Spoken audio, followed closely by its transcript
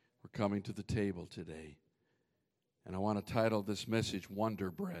coming to the table today. And I want to title this message,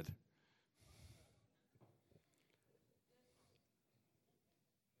 Wonder Bread.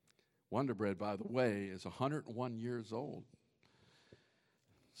 Wonder Bread, by the way, is 101 years old.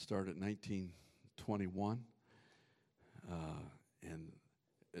 Started in 1921. And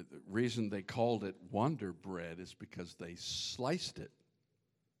the reason they called it Wonder Bread is because they sliced it.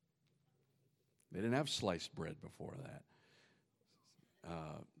 They didn't have sliced bread before that.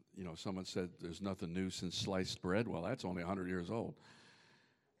 Someone said there's nothing new since sliced bread. Well, that's only 100 years old.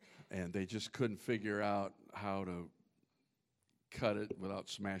 And they just couldn't figure out how to cut it without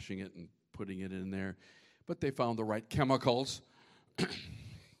smashing it and putting it in there. But they found the right chemicals.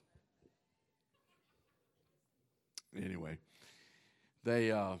 Anyway,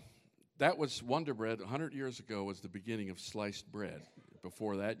 that was Wonder Bread. 100 years ago was the beginning of sliced bread.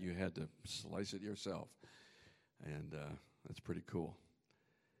 Before that, you had to slice it yourself. And that's pretty cool.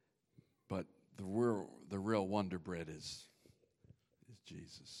 But the real Wonder Bread is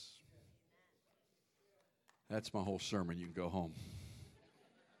Jesus. That's my whole sermon. You can go home.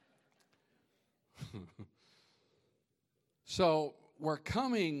 So we're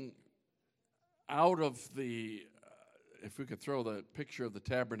coming out of the, if we could throw the picture of the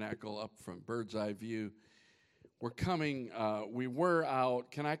tabernacle up from bird's eye view, we're coming, we were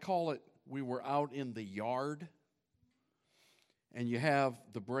out, can I call it, we were out in the yard? And you have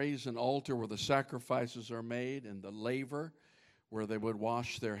the brazen altar where the sacrifices are made, and the laver where they would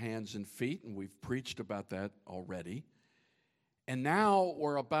wash their hands and feet, and we've preached about that already. And now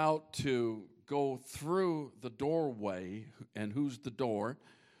we're about to go through the doorway, and who's the door?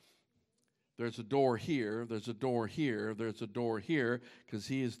 There's a door here, there's a door here, there's a door here, because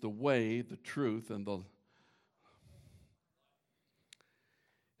he is the way, the truth, and the...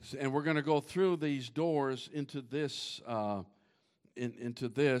 And we're going to go through these doors into this,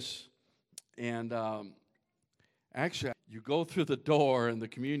 and actually, you go through the door, and the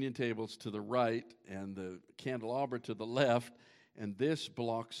communion table's to the right, and the candelabra to the left, and this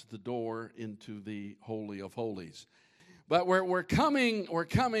blocks the door into the Holy of Holies. But we're coming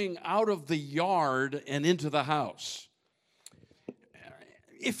out of the yard and into the house.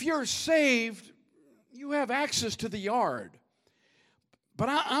 If you're saved, you have access to the yard. But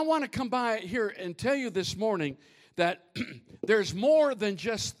I want to come by here and tell you this morning that there's more than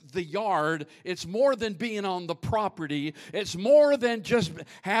just the yard. It's more than being on the property. It's more than just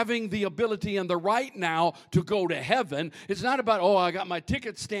having the ability and the right now to go to heaven. It's not about, I got my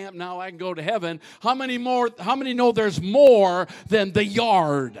ticket stamped, now I can go to heaven. How many know there's more than the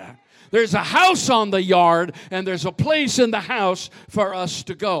yard? There's a house on the yard, and there's a place in the house for us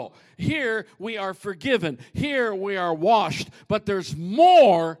to go. Here we are forgiven. Here we are washed. But there's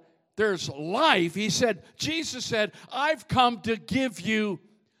more. There's life. Jesus said, I've come to give you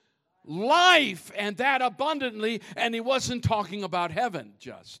life, and that abundantly. And he wasn't talking about heaven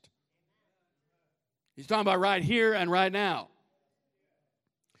just. He's talking about right here and right now.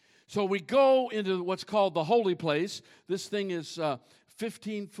 So we go into what's called the holy place. This thing is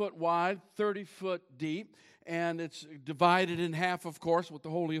 15 foot wide, 30 foot deep. And it's divided in half, of course, with the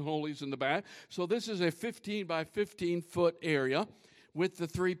Holy of Holies in the back. So this is a 15 by 15 foot area with the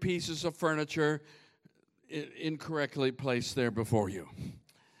three pieces of furniture incorrectly placed there before you.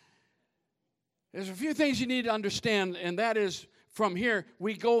 There's a few things you need to understand, and that is from here,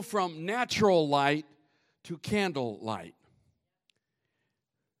 we go from natural light to candle light.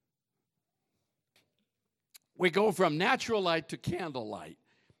 We go from natural light to candle light.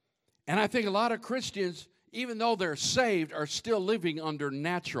 And I think a lot of Christians, even though they're saved, are still living under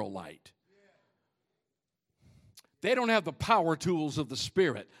natural light. They don't have the power tools of the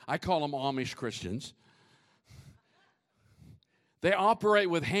Spirit. I call them Amish Christians. They operate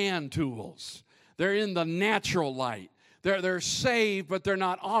with hand tools. They're in the natural light. They're saved, but they're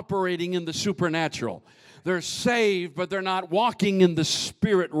not operating in the supernatural. They're saved, but they're not walking in the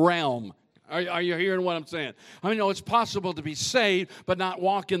spirit realm. Are you hearing what I'm saying? I mean, it's possible to be saved, but not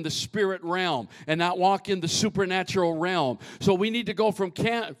walk in the spirit realm and not walk in the supernatural realm. So we need to go from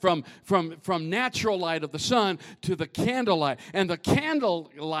natural light of the sun to the candlelight. And the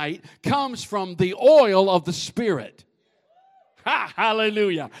candlelight comes from the oil of the Spirit. Ha,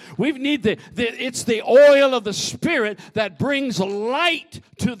 hallelujah. We need it's the oil of the Spirit that brings light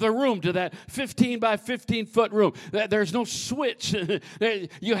to the room, to that 15 by 15 foot room. There's no switch.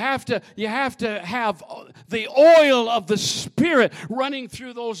 You have to have the oil of the Spirit running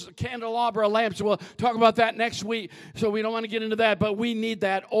through those candelabra lamps. We'll talk about that next week, so we don't want to get into that, but we need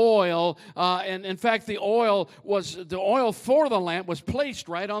that oil. And in fact, the oil for the lamp was placed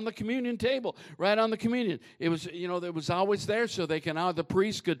right on the communion table, right on the communion. It was, it was always there. so the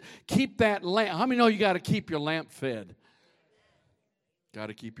priest could keep that lamp. How many know you got to keep your lamp fed? Got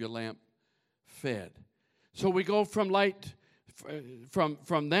to keep your lamp fed. So we go from light,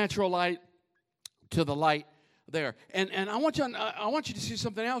 from natural light to the light there. And I want you to see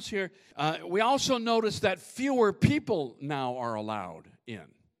something else here. We also notice that fewer people now are allowed in.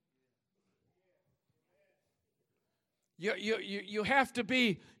 You have to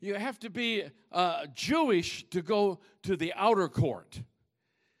be Jewish to go to the outer court,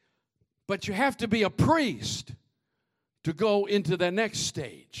 but you have to be a priest to go into the next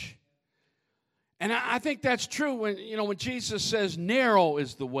stage. And I think that's true when Jesus says, "Narrow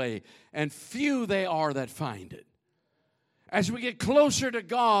is the way, and few they are that find it." As we get closer to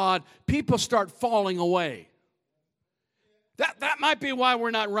God, people start falling away. That might be why we're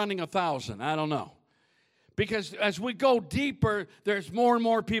not running 1,000. I don't know. Because as we go deeper, there's more and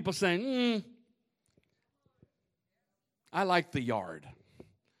more people saying, I like the yard.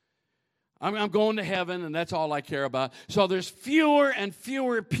 I'm going to heaven, and that's all I care about. So there's fewer and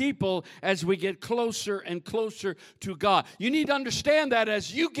fewer people as we get closer and closer to God. You need to understand that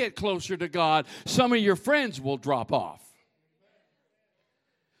as you get closer to God, some of your friends will drop off.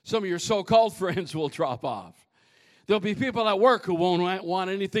 Some of your so-called friends will drop off. There'll be people at work who won't want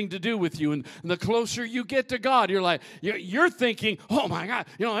anything to do with you. And the closer you get to God, you're thinking, oh my God,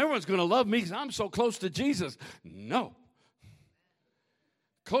 everyone's going to love me because I'm so close to Jesus. No.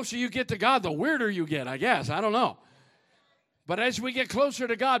 Closer you get to God, the weirder you get, I guess. I don't know. But as we get closer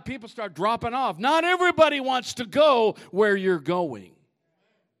to God, people start dropping off. Not everybody wants to go where you're going.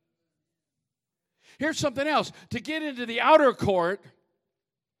 Here's something else. To get into the outer court,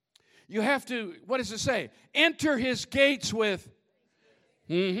 you have to, what does it say? Enter his gates with,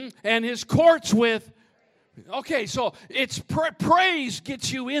 and his courts with. Okay, so it's praise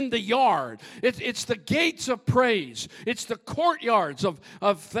gets you in the yard. It's the gates of praise. It's the courtyards of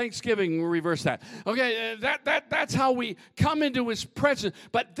thanksgiving. We'll reverse that. Okay, that's how we come into his presence.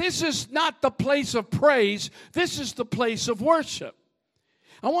 But this is not the place of praise. This is the place of worship.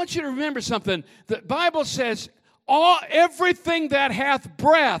 I want you to remember something. The Bible says, everything that hath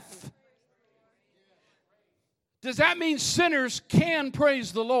breath. Does that mean sinners can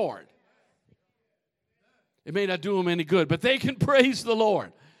praise the Lord? It may not do them any good, but they can praise the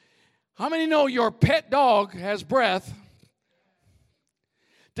Lord. How many know your pet dog has breath?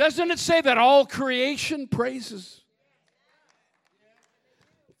 Doesn't it say that all creation praises?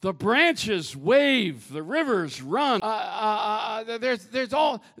 The branches wave, the rivers run. There's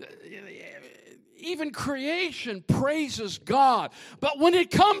all... Even creation praises God. But when it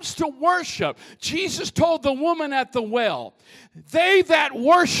comes to worship, Jesus told the woman at the well, they that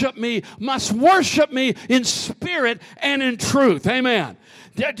worship me must worship me in spirit and in truth. Amen.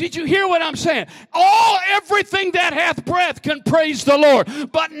 Did you hear what I'm saying? Everything that hath breath can praise the Lord,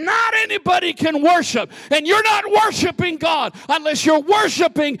 but not anybody can worship. And you're not worshiping God unless you're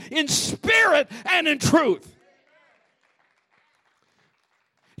worshiping in spirit and in truth.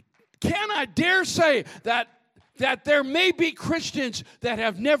 Can I dare say that there may be Christians that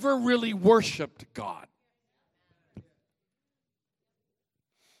have never really worshiped God?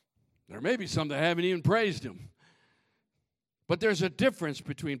 There may be some that haven't even praised him. But there's a difference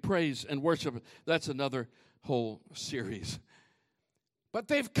between praise and worship. That's another whole series. But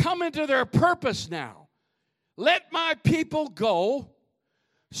they've come into their purpose now. Let my people go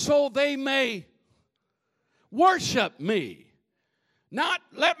so they may worship me. Not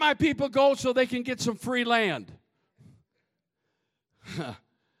let my people go so they can get some free land.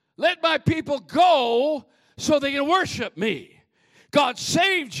 Let my people go so they can worship me. God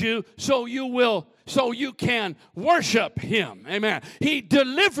saved you so you can worship him. Amen. He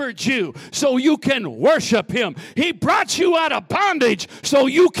delivered you so you can worship him. He brought you out of bondage so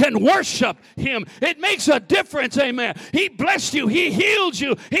you can worship him. It makes a difference. Amen. He blessed you. He healed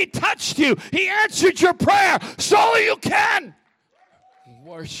you. He touched you. He answered your prayer so you can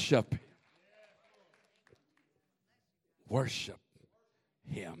worship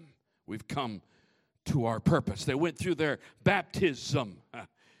him. We've come to our purpose. They went through their baptism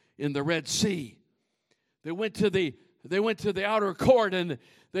in the Red Sea. They went to the outer court, and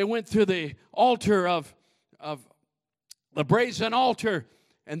they went through the altar of the brazen altar,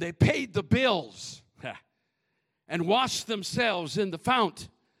 and they paid the bills and washed themselves in the fount.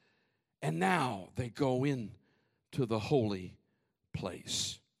 And now they go in to the holy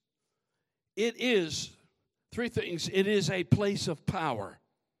place. It is three things. It is a place of power.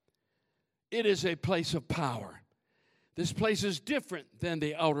 It is a place of power. This place is different than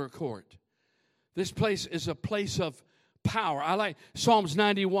the outer court. This place is a place of power. I like Psalms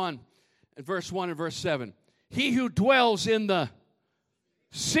 91 and verse 1 and verse 7. He who dwells in the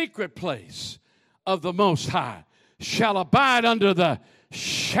secret place of the Most High shall abide under the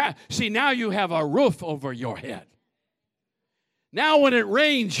shadow. See, now you have a roof over your head. Now when it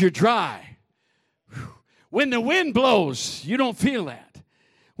rains, you're dry. When the wind blows, you don't feel that.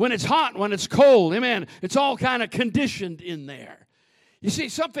 When it's hot, when it's cold, amen, it's all kind of conditioned in there. You see,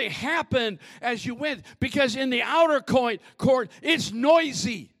 something happened as you went, because in the outer court, it's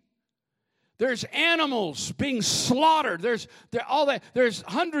noisy. There's animals being slaughtered. There's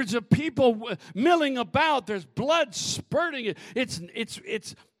hundreds of people milling about. There's blood spurting. It's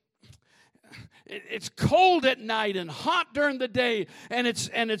cold at night and hot during the day, and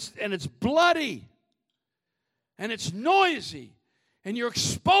it's bloody, and it's noisy, and you're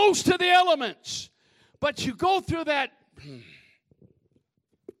exposed to the elements. But you go through that.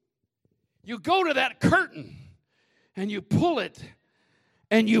 You go to that curtain, and you pull it.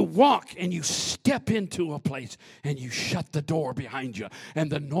 And you walk and you step into a place and you shut the door behind you, and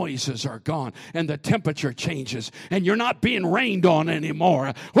the noises are gone and the temperature changes and you're not being rained on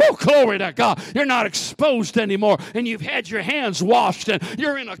anymore. Oh, glory to God. You're not exposed anymore, and you've had your hands washed, and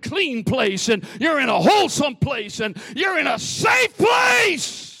you're in a clean place, and you're in a wholesome place, and you're in a safe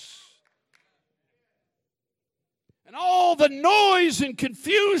place. And all the noise and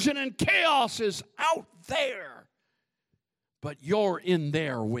confusion and chaos is out there. But you're in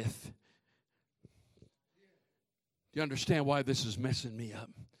there with. Do you understand why this is messing me up?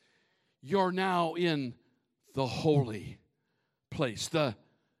 You're now in the holy place, the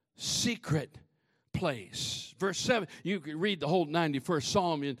secret place. Verse 7, you can read the whole 91st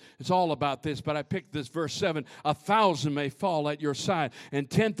Psalm, and it's all about this, but I picked this verse 7. 1,000 may fall at your side, and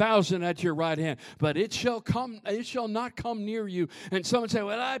 10,000 at your right hand, but it shall not come near you. And someone say,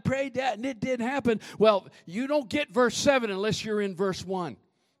 well, I prayed that, and it didn't happen. Well, you don't get verse 7 unless you're in verse 1.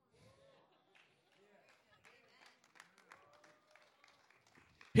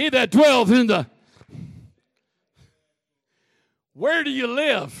 He that dwelleth in the... Where do you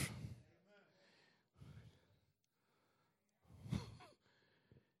live?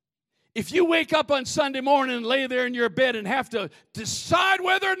 If you wake up on Sunday morning and lay there in your bed and have to decide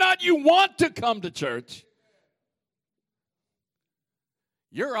whether or not you want to come to church,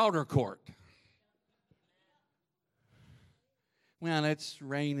 you're outer court. Well, it's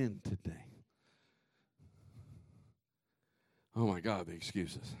raining today. Oh, my God, the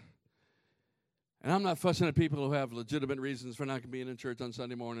excuses. And I'm not fussing at people who have legitimate reasons for not being in church on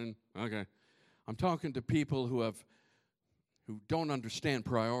Sunday morning. Okay. I'm talking to people who don't understand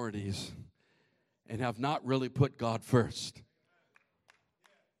priorities and have not really put God first.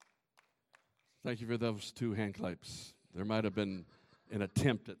 Thank you for those 2 hand claps. There might have been an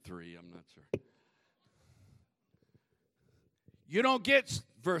attempt at 3. I'm not sure. You don't get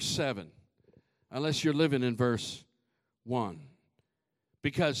verse 7 unless you're living in verse 1.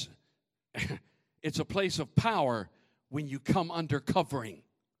 Because it's a place of power when you come under covering.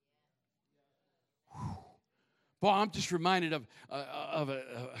 Boy, I'm just reminded of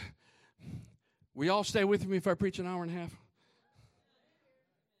will you all stay with me if I preach an hour and a half?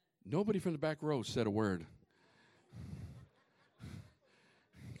 Nobody from the back row said a word.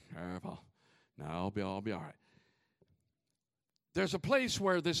 Careful. No, I'll be all right. There's a place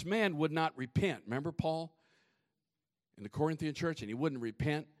where this man would not repent. Remember Paul in the Corinthian church? And he wouldn't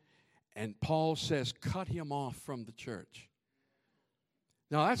repent. And Paul says, cut him off from the church.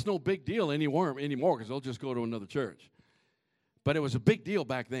 Now, that's no big deal anymore because they'll just go to another church. But it was a big deal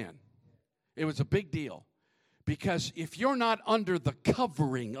back then. It was a big deal. Because if you're not under the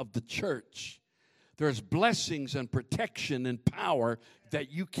covering of the church, there's blessings and protection and power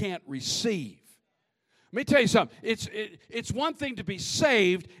that you can't receive. Let me tell you something. It's one thing to be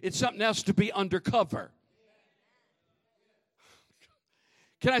saved. It's something else to be undercover.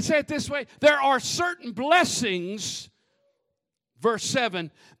 Can I say it this way? There are certain blessings, verse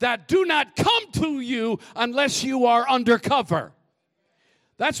 7, that do not come to you unless you are undercover.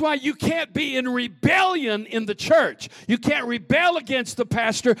 That's why you can't be in rebellion in the church. You can't rebel against the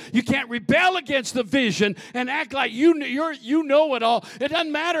pastor. You can't rebel against the vision and act like you know it all. It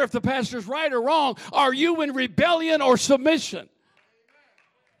doesn't matter if the pastor's right or wrong. Are you in rebellion or submission?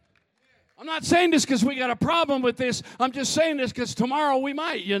 I'm not saying this because we got a problem with this. I'm just saying this because tomorrow we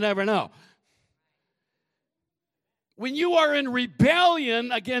might. You never know. When you are in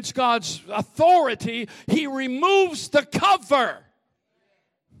rebellion against God's authority, He removes the cover.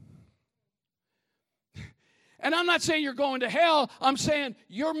 And I'm not saying you're going to hell. I'm saying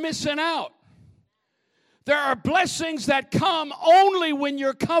you're missing out. There are blessings that come only when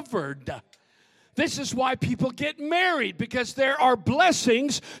you're covered. This is why people get married, because there are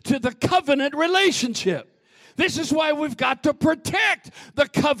blessings to the covenant relationship. This is why we've got to protect the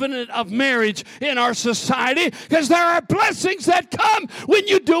covenant of marriage in our society, because there are blessings that come when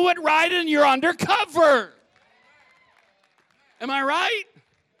you do it right and you're undercover. Am I right?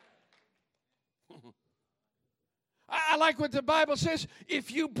 I like what the Bible says.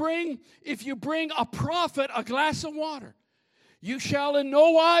 If you bring a prophet a glass of water, you shall in no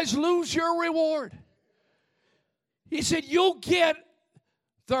wise lose your reward. He said you'll get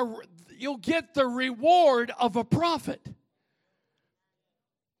the reward of a prophet.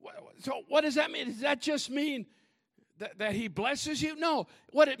 So what does that mean? Does that just mean that he blesses you? No.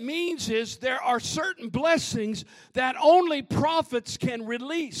 What it means is there are certain blessings that only prophets can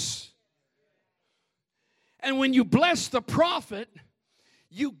release. And when you bless the prophet,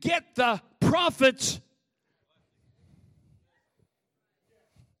 you get the prophet's.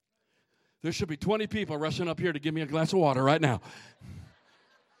 There should be 20 people rushing up here to give me a glass of water right now.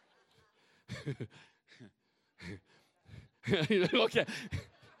 Okay.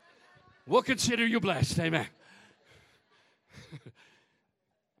 We'll consider you blessed. Amen.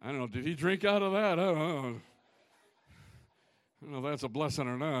 I don't know. Did he drink out of that? I don't know if that's a blessing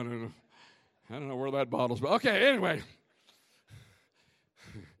or not. I don't know where that bottle's. But okay, anyway.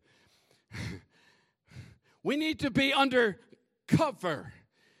 We need to be under cover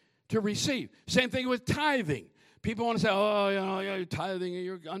to receive. Same thing with tithing. People want to say, oh, you're tithing,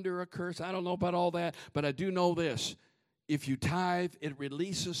 you're under a curse. I don't know about all that, but I do know this. If you tithe, it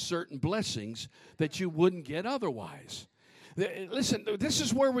releases certain blessings that you wouldn't get otherwise. Listen, this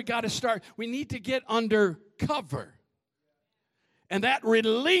is where we got to start. We need to get under cover. And that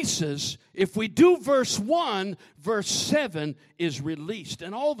releases, if we do verse 1, verse 7 is released.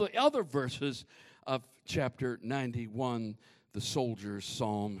 And all the other verses of chapter 91, the soldier's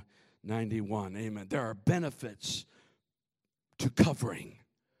Psalm 91. Amen. There are benefits to covering.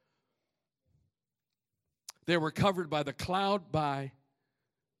 They were covered by the cloud by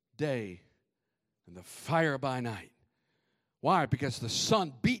day and the fire by night. Why? Because the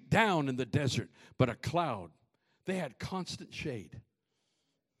sun beat down in the desert, but a cloud. They had constant shade.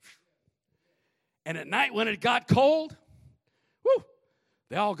 And at night when it got cold,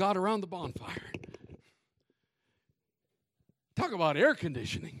 they all got around the bonfire. Talk about air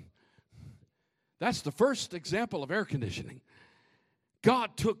conditioning. That's the first example of air conditioning.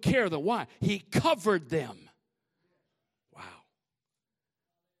 God took care of them. Why? He covered them. Wow.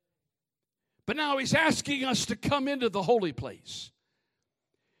 But now he's asking us to come into the holy place.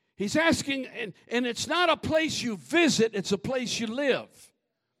 He's asking, and it's not a place you visit, it's a place you live.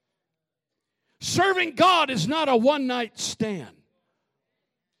 Serving God is not a one-night stand.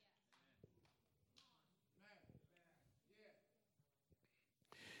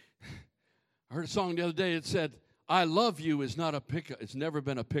 I heard a song the other day. It said, I love you is not a pickup. It's never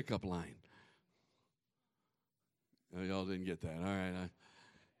been a pickup line. Oh, y'all didn't get that. All right.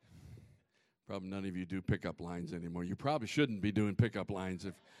 Probably none of you do pickup lines anymore. You probably shouldn't be doing pickup lines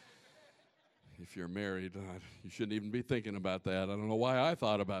if you're married. You shouldn't even be thinking about that. I don't know why I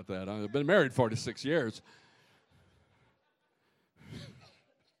thought about that. I've been married 46 years.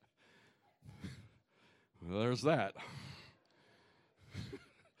 Well, there's that.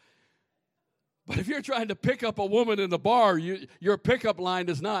 But if you're trying to pick up a woman in the bar, your pickup line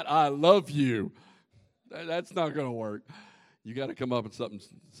is not, I love you. That's not going to work. You got to come up with something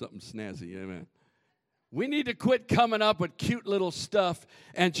snazzy. Amen. We need to quit coming up with cute little stuff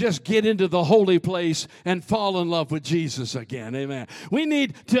and just get into the holy place and fall in love with Jesus again. Amen. We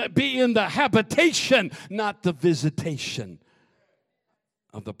need to be in the habitation, not the visitation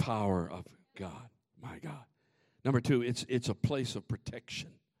of the power of God. My God. Number 2, it's a place of protection.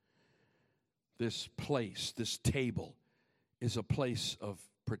 This place, this table, is a place of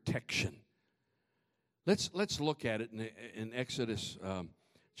protection. Let's look at it in Exodus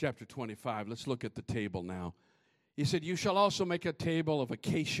chapter 25. Let's look at the table now. He said, you shall also make a table of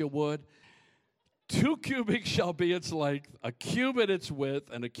acacia wood. 2 cubits shall be its length, a cubit its width,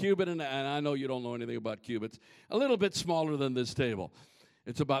 and a cubit, and I know you don't know anything about cubits, a little bit smaller than this table.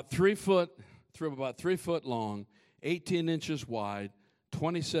 It's about 3 foot long, 18 inches wide,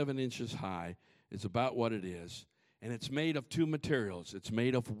 27 inches high. It's about what it is. And it's made of 2 materials. It's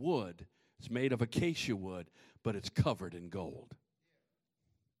made of wood. It's made of acacia wood, but it's covered in gold.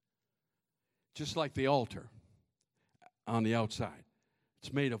 Just like the altar on the outside.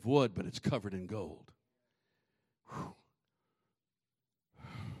 It's made of wood, but it's covered in gold. Whew.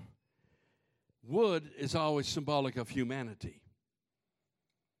 Wood is always symbolic of humanity.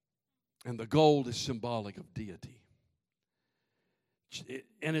 And the gold is symbolic of deity.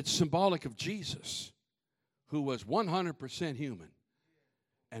 And it's symbolic of Jesus, who was 100% human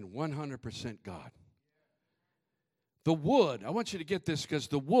and 100% God. The wood, I want you to get this, because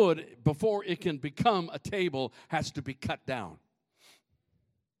the wood, before it can become a table, has to be cut down.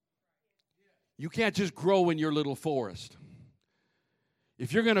 You can't just grow in your little forest.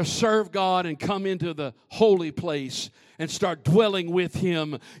 If you're going to serve God and come into the holy place and start dwelling with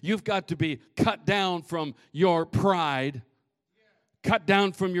Him, you've got to be cut down from your pride, cut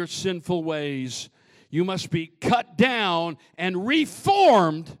down from your sinful ways. You must be cut down and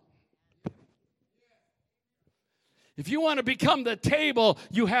reformed. If you want to become the table,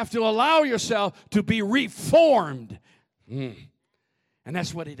 you have to allow yourself to be reformed. And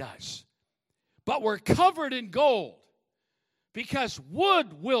that's what He does. But we're covered in gold because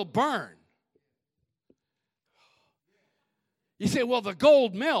wood will burn. You say, well, the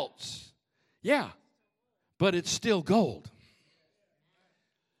gold melts. Yeah, but it's still gold.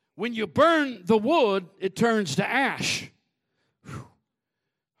 When you burn the wood, it turns to ash.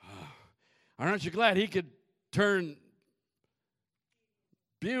 Aren't you glad He could turn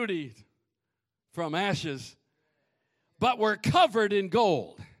beauty from ashes? But we're covered in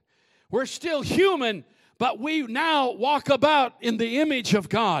gold. We're still human, but we now walk about in the image of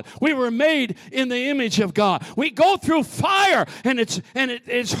God. We were made in the image of God. We go through fire, and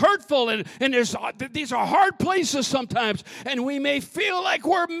it's hurtful, and these are hard places sometimes, and we may feel like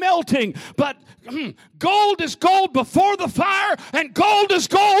we're melting, but gold is gold before the fire, and gold is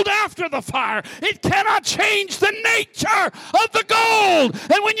gold after the fire. It cannot change the nature of the gold.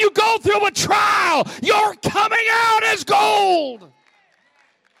 And when you go through a trial, you're coming out as gold.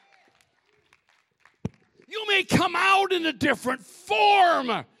 You may come out in a different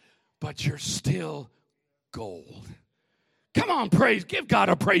form, but you're still gold. Come on, praise. Give God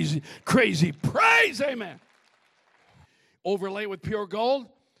a crazy praise. Amen. Overlay with pure gold,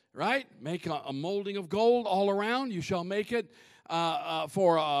 right? Make a molding of gold all around. You shall make it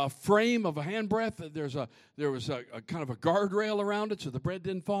for a frame of a handbreadth. There was a kind of a guardrail around it so the bread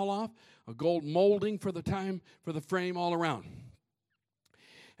didn't fall off. A gold molding for the frame all around.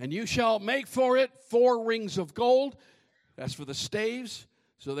 And you shall make for it 4 rings of gold. That's for the staves,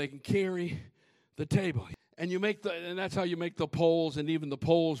 so they can carry the table. And that's how you make the poles. And even the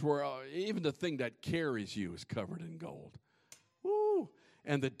poles even the thing that carries you is covered in gold. Woo!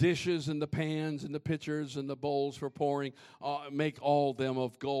 And the dishes and the pans and the pitchers and the bowls for pouring, make all them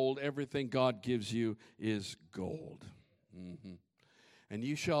of gold. Everything God gives you is gold. Mm-hmm. And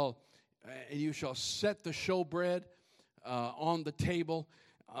you shall set the showbread on the table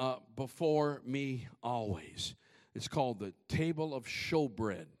before me always. It's called the table of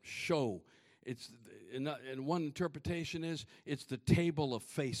showbread. Show. It's and one interpretation is it's the table of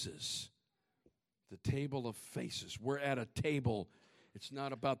faces. The table of faces. We're at a table. It's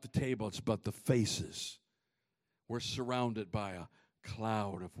not about the table. It's about the faces. We're surrounded by a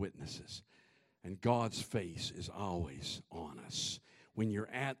cloud of witnesses, and God's face is always on us. When you're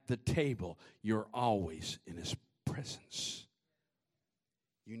at the table, you're always in His presence.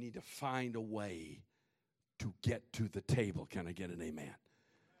 You need to find a way to get to the table. Can I get an amen?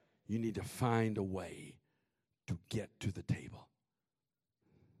 You need to find a way to get to the table.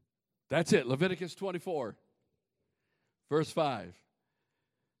 That's it. Leviticus 24, verse 5.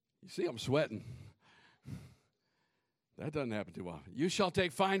 You see, I'm sweating. That doesn't happen too often. You shall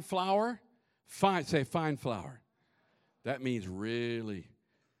take fine flour. Say fine flour. That means really.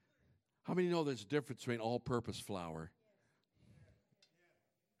 How many know there's a difference between all-purpose flour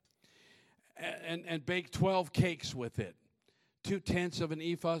and bake 12 cakes with it? 2/10 of an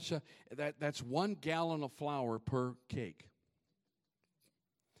ephah. That's 1 gallon of flour per cake.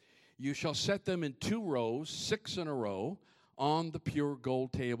 You shall set them in 2 rows, 6 in a row, on the pure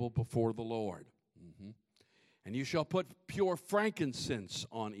gold table before the Lord. Mm-hmm. And you shall put pure frankincense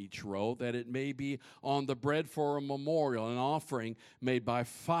on each row, that it may be on the bread for a memorial, an offering made by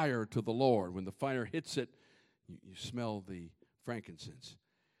fire to the Lord. When the fire hits it, you smell the frankincense.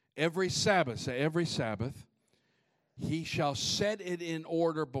 Every Sabbath, say every Sabbath, he shall set it in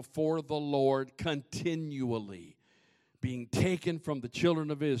order before the Lord continually, being taken from the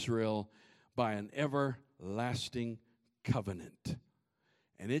children of Israel by an everlasting covenant.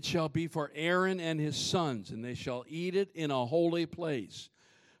 And it shall be for Aaron and his sons, and they shall eat it in a holy place.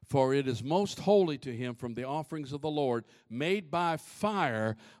 For it is most holy to him from the offerings of the Lord, made by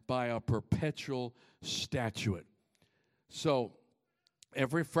fire by a perpetual statute. So,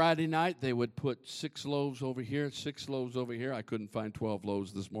 every Friday night, they would put 6 loaves over here, 6 loaves over here. I couldn't find 12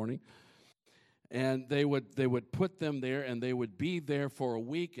 loaves this morning. And they would put them there, and they would be there for a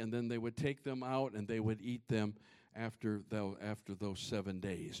week, and then they would take them out, and they would eat them after those 7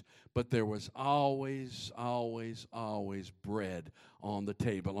 days. But there was always, always, always bread on the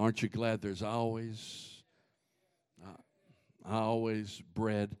table. Aren't you glad there's always Always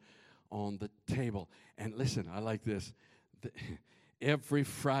bread on the table. And listen, I like this. Every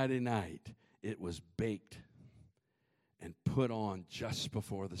Friday night, it was baked and put on just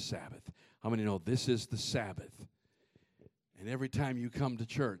before the Sabbath. How many know this is the Sabbath? And every time you come to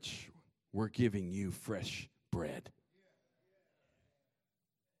church, we're giving you fresh bread.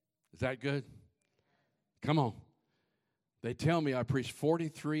 Is that good? Come on. They tell me I preached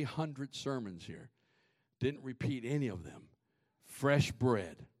 4,300 sermons here. Didn't repeat any of them. Fresh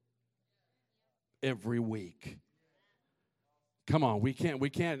bread every week. Come on, we can't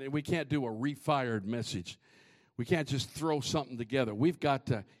do a refired message. We can't just throw something together. We've got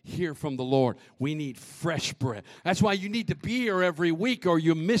to hear from the Lord. We need fresh bread. That's why you need to be here every week or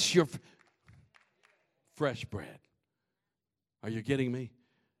you miss your fresh bread. Are you getting me?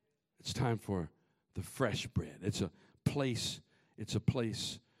 It's time for the fresh bread. It's a place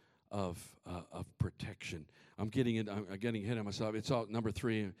of protection. I'm getting ahead of myself. It's all number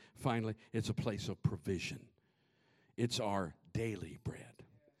 3. Finally, it's a place of provision. It's our daily bread.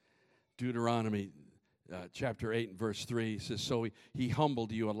 Deuteronomy chapter 8 and verse 3 says, so he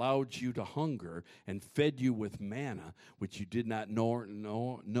humbled you, allowed you to hunger, and fed you with manna, which you did not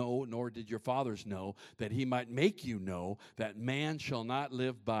know, nor did your fathers know, that he might make you know that man shall not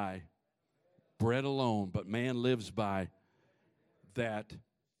live by bread alone, but man lives by that.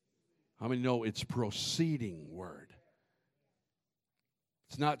 How many know it's proceeding word?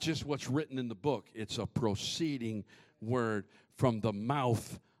 It's not just what's written in the book. It's a proceeding word from the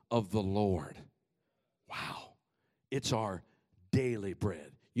mouth of the Lord. Wow. It's our daily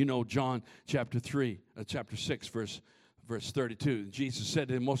bread. You know, John chapter 6, verse 32. Jesus said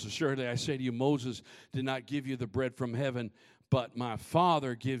to him, most assuredly, I say to you, Moses did not give you the bread from heaven, but my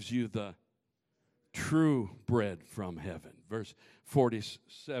Father gives you the true bread from heaven. Verse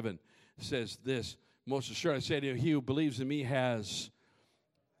 47 says this, most assuredly, I say to you, he who believes in me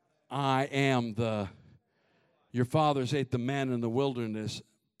I am your fathers ate the manna in the wilderness,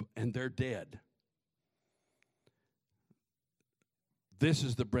 and they're dead. This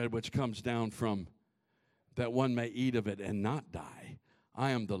is the bread which comes down from, that one may eat of it and not die.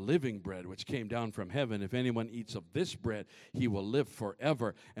 I am the living bread which came down from heaven. If anyone eats of this bread, he will live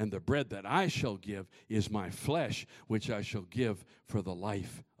forever. And the bread that I shall give is my flesh, which I shall give for the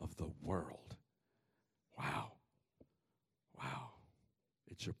life of the world. Wow. Wow.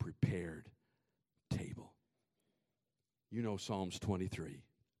 It's a prepared table. You know Psalms 23.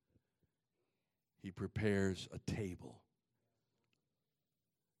 He prepares a table.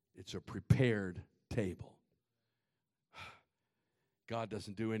 It's a prepared table. God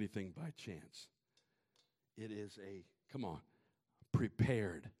doesn't do anything by chance. It is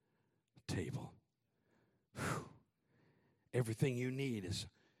prepared table. Whew. Everything you need is,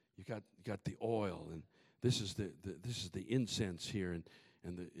 you got the oil, and this is the incense here,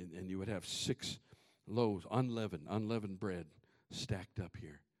 and you would have 6 loaves, unleavened bread stacked up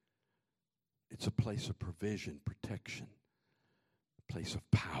here. It's a place of provision, protection, a place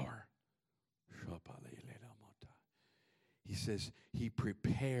of power. He says, he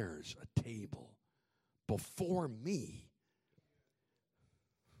prepares a table before me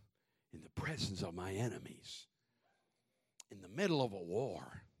in the presence of my enemies, in the middle of a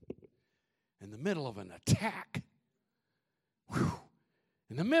war, in the middle of an attack. Whew.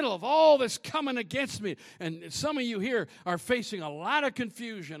 In the middle of all this coming against me, and some of you here are facing a lot of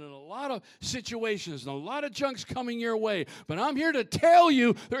confusion and a lot of situations and a lot of junk's coming your way, but I'm here to tell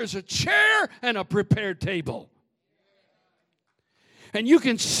you there's a chair and a prepared table. And you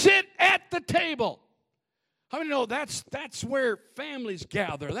can sit at the table. How many know that's where families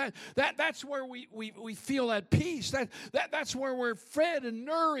gather? That's where we feel at peace. That's where we're fed and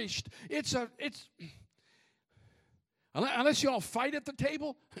nourished. It's unless you all fight at the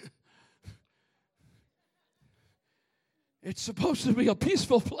table, it's supposed to be a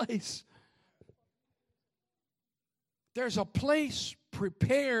peaceful place. There's a place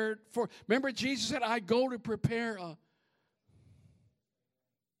prepared for. Remember, Jesus said, I go to prepare a.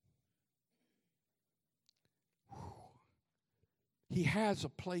 He has a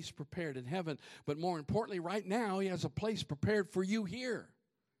place prepared in heaven, but more importantly, right now, he has a place prepared for you here.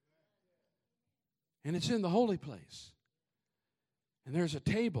 And it's in the holy place. And there's a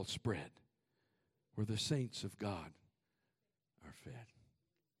table spread where the saints of God are fed.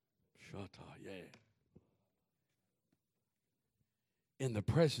 Shata, yeah. In the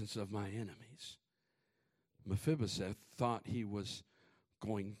presence of my enemies. Mephibosheth thought he was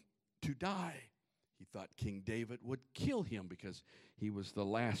going to die. He thought King David would kill him because he was the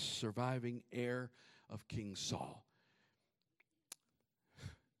last surviving heir of King Saul.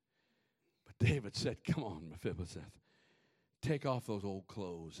 But David said, come on, Mephibosheth. take off those old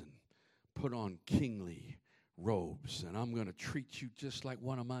clothes and put on kingly robes, and I'm going to treat you just like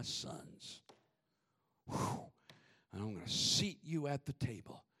one of my sons. Whew. And I'm going to seat you at the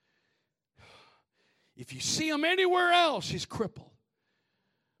table. If you see him anywhere else, he's crippled.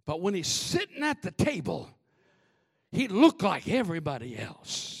 But when he's sitting at the table, he looked like everybody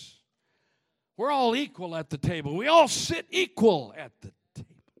else. We're all equal at the table. We all sit equal at the table.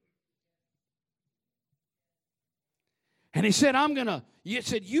 And he said, you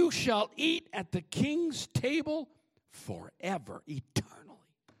said, you shall eat at the king's table forever, eternally.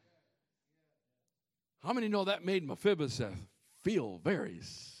 How many know that made Mephibosheth feel very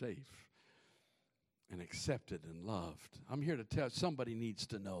safe and accepted and loved? I'm here to tell somebody needs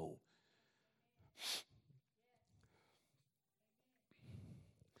to know.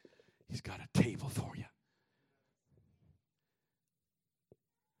 He's got a table for you.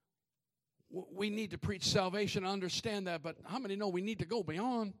 We need to preach salvation, understand that, but how many know we need to go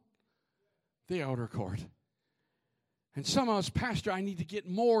beyond the outer court? And some of us, Pastor, I need to get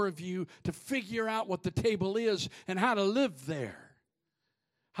more of you to figure out what the table is and how to live there,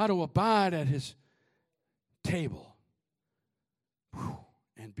 how to abide at his table. Whew,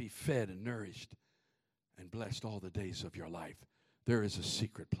 and be fed and nourished and blessed all the days of your life. There is a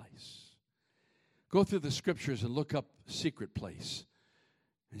secret place. Go through the scriptures and look up secret place.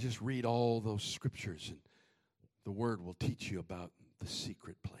 And just read all those scriptures, and the Word will teach you about the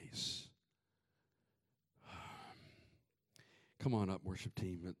secret place. Come on up, worship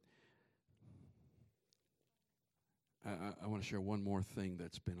team. I want to share one more thing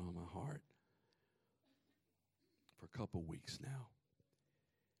that's been on my heart for a couple weeks now.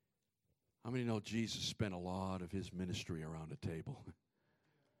 How many know Jesus spent a lot of his ministry around a table?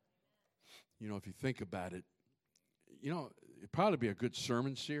 You know, if you think about it, you know, it'd probably be a good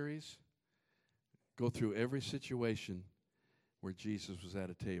sermon series. Go through every situation where Jesus was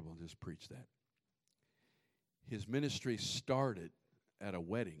at a table and just preach that. His ministry started at a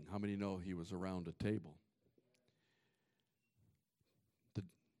wedding. How many know he was around a table?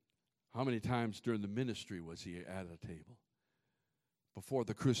 How many times during the ministry was he at a table? Before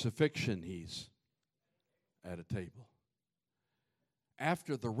the crucifixion, he's at a table.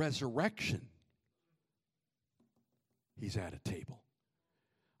 After the resurrection, he's at a table.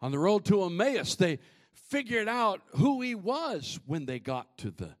 On the road to Emmaus, they figured out who he was when they got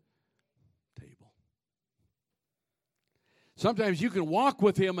to the table. Sometimes you can walk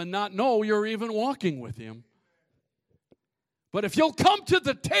with him and not know you're even walking with him. But if you'll come to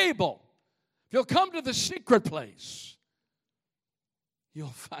the table, if you'll come to the secret place, you'll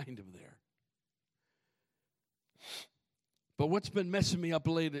find him there. But what's been messing me up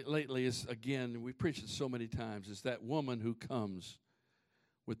lately is, again, we preached it so many times, is that woman who comes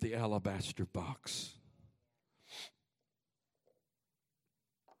with the alabaster box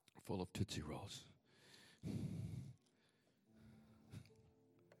full of Tootsie Rolls.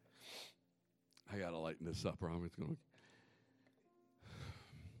 I got to lighten this up or I'm just going to...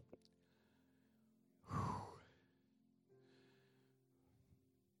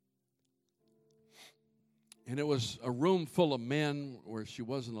 And it was a room full of men where she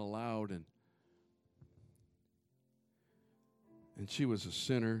wasn't allowed, and she was a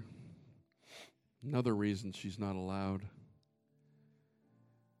sinner. Another reason she's not allowed.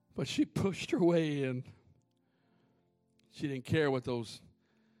 But she pushed her way in. She didn't care what those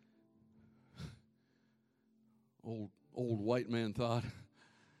old white men thought.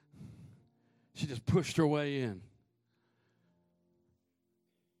 She just pushed her way in.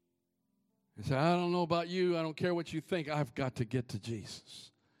 And said, I don't know about you. I don't care what you think. I've got to get to Jesus.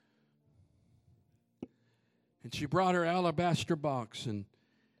 And she brought her alabaster box, and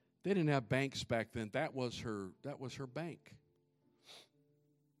they didn't have banks back then. That was her bank.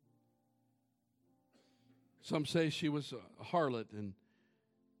 Some say she was a harlot, and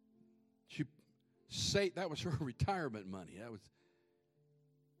that was her retirement money.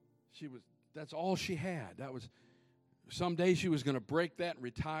 That's all she had. Someday she was going to break that and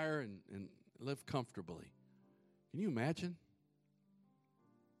retire and live comfortably. Can you imagine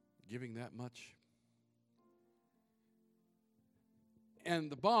giving that much?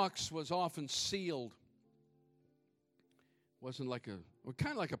 And the box was often sealed. Wasn't kind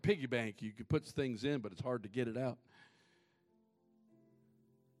of like a piggy bank. You could put things in, but it's hard to get it out.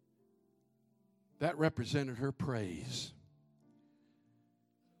 That represented her praise.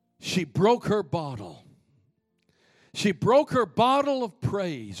 She broke her bottle. She broke her bottle of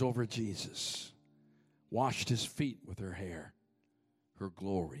praise over Jesus, washed his feet with her hair, her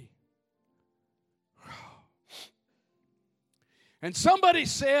glory. And somebody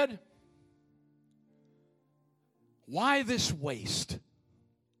said, Why this waste?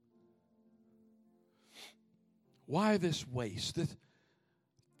 Why this waste?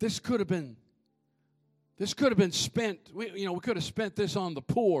 This could have been spent. We could have spent this on the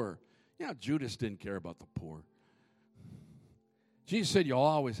poor. Judas didn't care about the poor. Jesus said, "You'll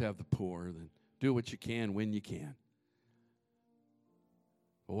always have the poor. Then do what you can when you can."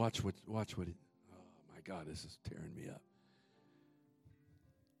 But watch what. Oh my God, this is tearing me up.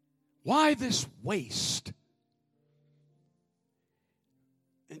 Why this waste?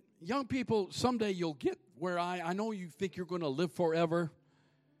 And young people, someday you'll get where I know you think you're going to live forever,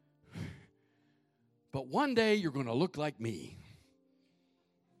 but one day you're going to look like me.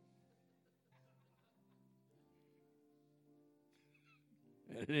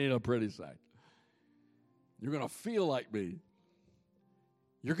 It ain't a pretty sight. You're going to feel like me.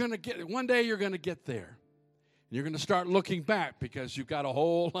 One day you're going to get there. You're going to start looking back because you've got a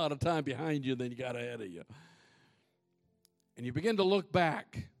whole lot of time behind you than you got ahead of you. And you begin to look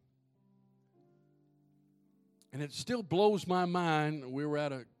back. And it still blows my mind. We were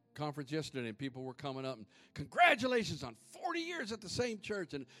at a conference yesterday and people were coming up and congratulations on 40 years at the same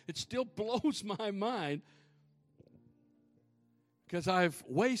church. And it still blows my mind because I've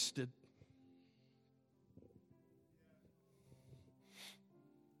wasted.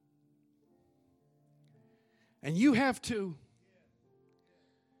 And you've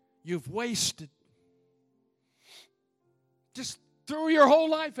wasted. Just threw your whole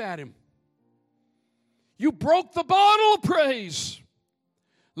life at him. You broke the bottle of praise,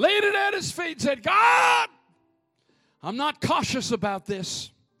 laid it at his feet, and said, "God, I'm not cautious about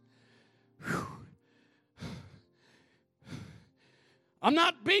this. I'm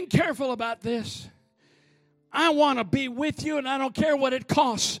not being careful about this. I want to be with you, and I don't care what it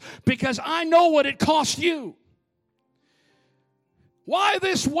costs, because I know what it cost you." Why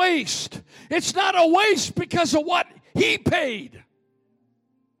this waste? It's not a waste because of what he paid.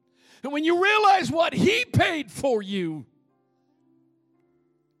 And when you realize what he paid for you,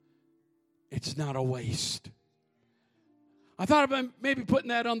 it's not a waste. I thought about maybe putting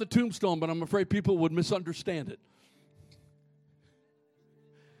that on the tombstone, but I'm afraid people would misunderstand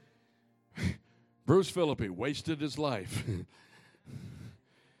it. Bruce Philippi wasted his life.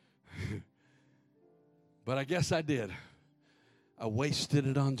 But I guess I did. I wasted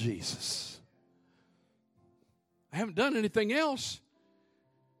it on Jesus. I haven't done anything else.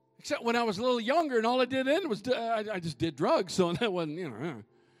 Except when I was a little younger and all I did then was I just did drugs. So that wasn't,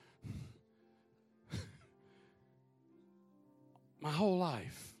 My whole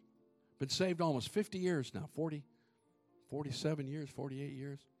life. Been saved almost 50 years now. 47 years, 48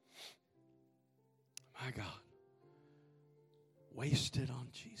 years. My God. Wasted on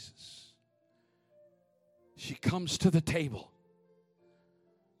Jesus. She comes to the table.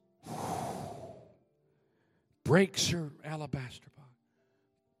 Breaks her alabaster box.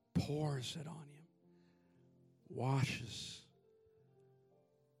 Pours it on him. Washes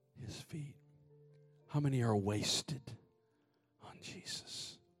his feet. How many are wasted on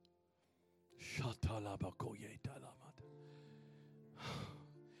Jesus?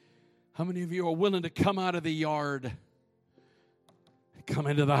 How many of you are willing to come out of the yard, come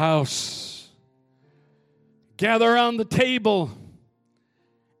into the house, gather around the table,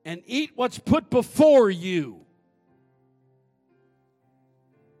 and eat what's put before you?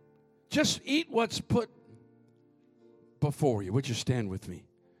 Just eat what's put before you. Would you stand with me?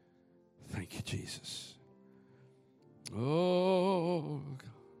 Thank you, Jesus. Oh, God.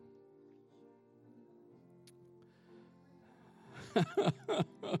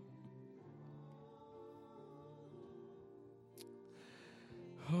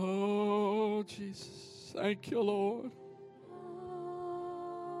 Oh, Jesus. Thank you, Lord.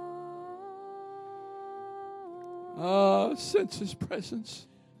 Sense his presence.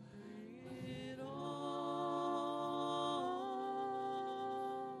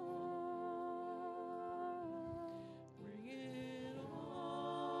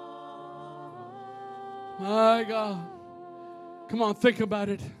 My God. Come on, think about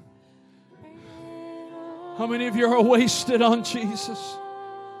it. How many of you are wasted on Jesus?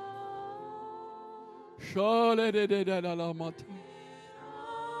 How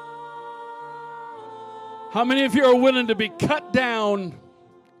many of you are willing to be cut down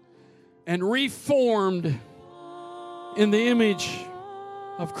and reformed in the image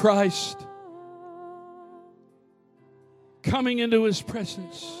of Christ? Coming into his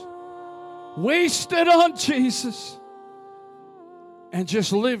presence. Wasted on Jesus. And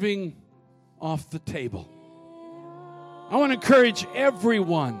just living off the table. I want to encourage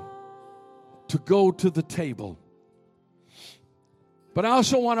everyone to go to the table. But I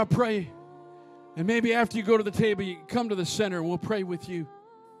also want to pray And maybe after you go to the table, you come to the center and we'll pray with you.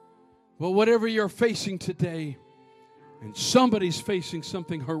 Well, whatever you're facing today, and somebody's facing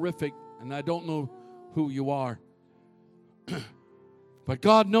something horrific, and I don't know who you are, but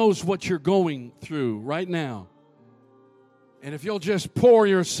God knows what you're going through right now. And if you'll just pour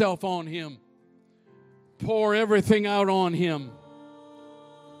yourself on Him, pour everything out on Him,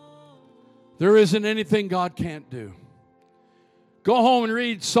 there isn't anything God can't do. Go home and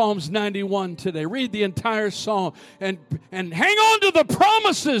read Psalms 91 today. Read the entire psalm and hang on to the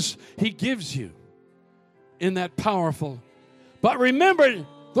promises He gives you in that powerful. But remember,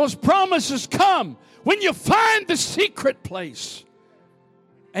 those promises come when you find the secret place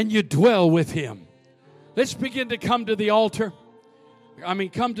and you dwell with Him. Let's begin to come to the altar.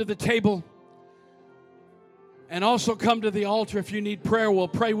 Come to the table. And also come to the altar. If you need prayer, we'll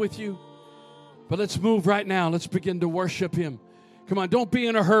pray with you. But let's move right now. Let's begin to worship Him. Come on, don't be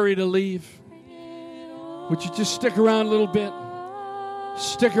in a hurry to leave. Would you just stick around a little bit?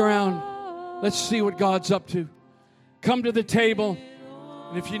 Stick around. Let's see what God's up to. Come to the table.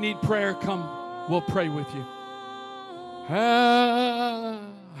 And if you need prayer, come. We'll pray with you.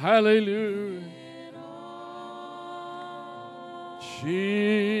 Hallelujah.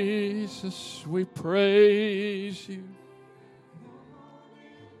 Jesus, we praise you.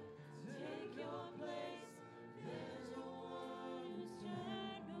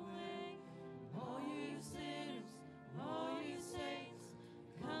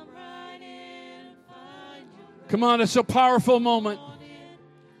 Come on, it's a powerful moment.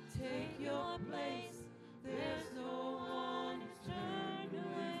 Take your place. There's no one who's turned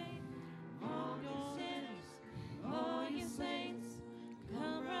away. All your sinners, all your saints,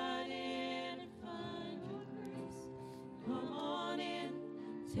 come right in and find your grace. Come on in,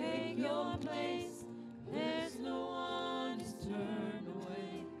 take your place. There's no one who's turned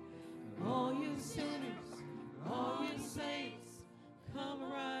away. All you sinners, all you saints, come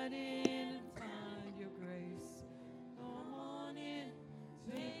right in and find your grace. Come on in,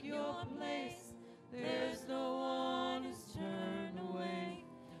 take your place. There's no one who's turned away.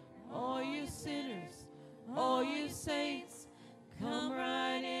 All you sinners, all you saints, come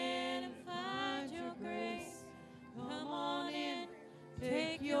right in and find your grace. Come on in,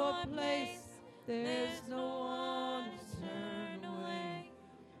 take your place. There's